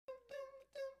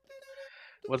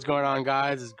What's going on,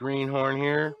 guys? It's Greenhorn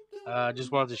here.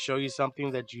 Just wanted to show you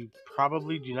something that you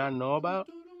probably do not know about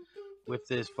with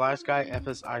this FlySky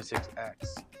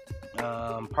Fs-I6x.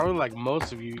 Probably like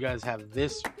most of you, guys have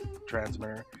this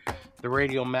transmitter, the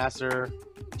Radio Master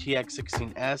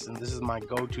TX16S, and this is my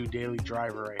go-to daily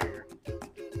driver right here.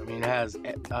 I mean, it has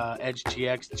Edge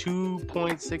TX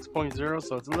 2.6.0,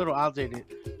 so it's a little outdated,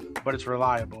 but it's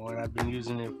reliable, and I've been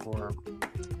using it for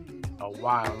a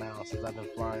while now since I've been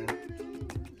flying.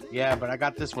 Yeah, but I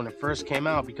got this when it first came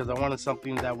out because I wanted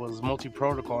something that was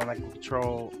multi-protocol and I can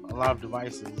control a lot of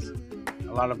devices,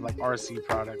 a lot of like RC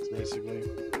products basically,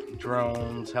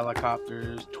 drones,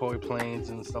 helicopters, toy planes,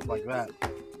 and stuff like that.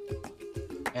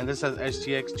 And this has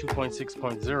HTX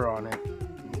 2.6.0 on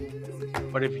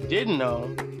it. But if you didn't know,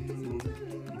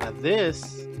 that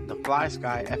this, the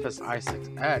FlySky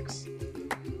Fs-I6x,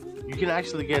 you can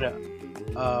actually get a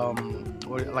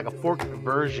like a forked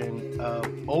version of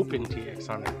OpenTx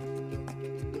on it.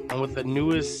 And with the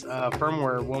newest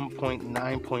firmware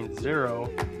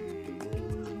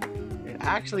 1.9.0, it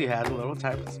actually has a little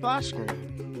type of splash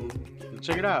screen. So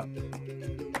check it out.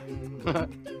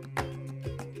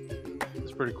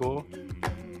 It's pretty cool.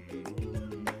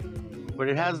 But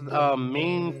it has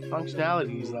main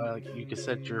functionalities like you can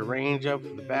set your range up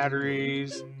for the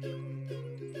batteries,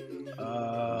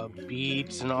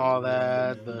 beeps and all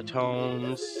that, the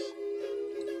tones,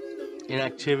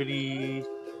 inactivity,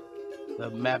 the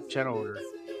map channel order.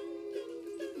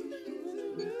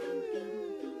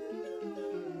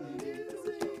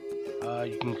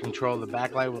 You can control the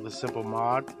backlight with a simple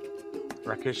mod.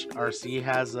 Rakish RC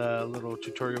has a little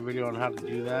tutorial video on how to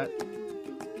do that.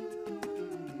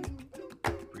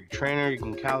 For your trainer, you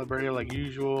can calibrate it like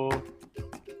usual.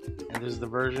 And this is the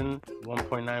version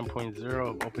 1.9.0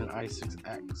 of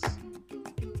OpenTx.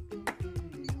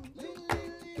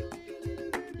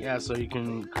 Yeah, so you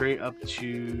can create up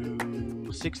to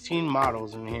 16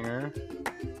 models in here.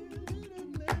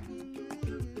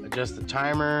 Adjust the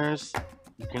timers.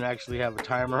 You can actually have a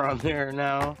timer on there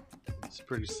now. It's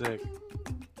pretty sick.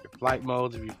 Your flight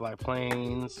modes, if you fly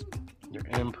planes, your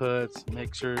inputs,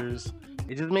 mixers.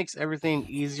 It just makes everything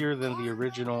easier than the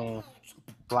original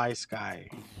FlySky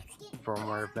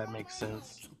firmware, if that makes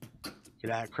sense. You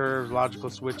can add curves, logical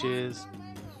switches,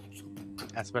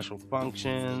 add special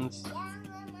functions,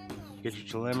 get your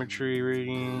telemetry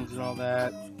readings and all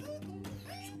that.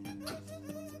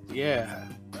 Yeah.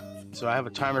 So I have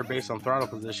a timer based on throttle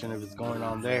position. If it's going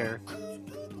on there,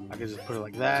 I can just put it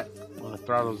like that. When the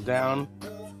throttle's down,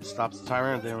 it stops the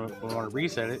timer, and then when I want to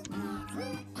reset it,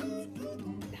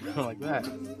 like that.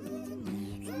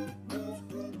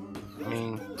 I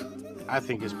mean, I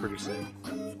think it's pretty sick.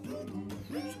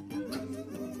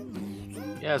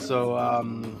 Yeah, so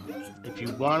if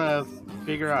you want to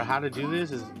figure out how to do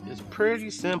this, it's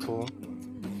pretty simple.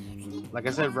 Like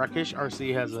I said, Rakish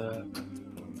RC has a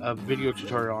video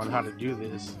tutorial on how to do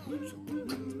this.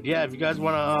 But yeah, if you guys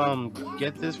want to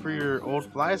get this for your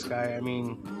old FlySky, I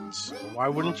mean, why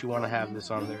wouldn't you want to have this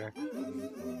on there?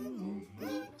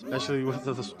 Especially with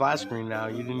the splash screen now.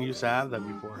 You didn't used to have that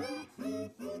before.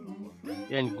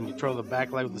 Yeah, and you can control the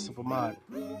backlight with a simple mod.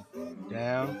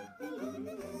 Down,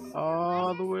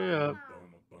 all the way up.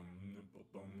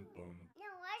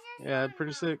 Yeah,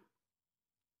 pretty sick.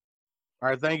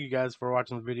 Alright, thank you guys for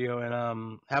watching the video,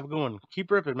 and have a good one.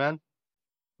 Keep ripping, man.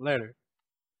 Later.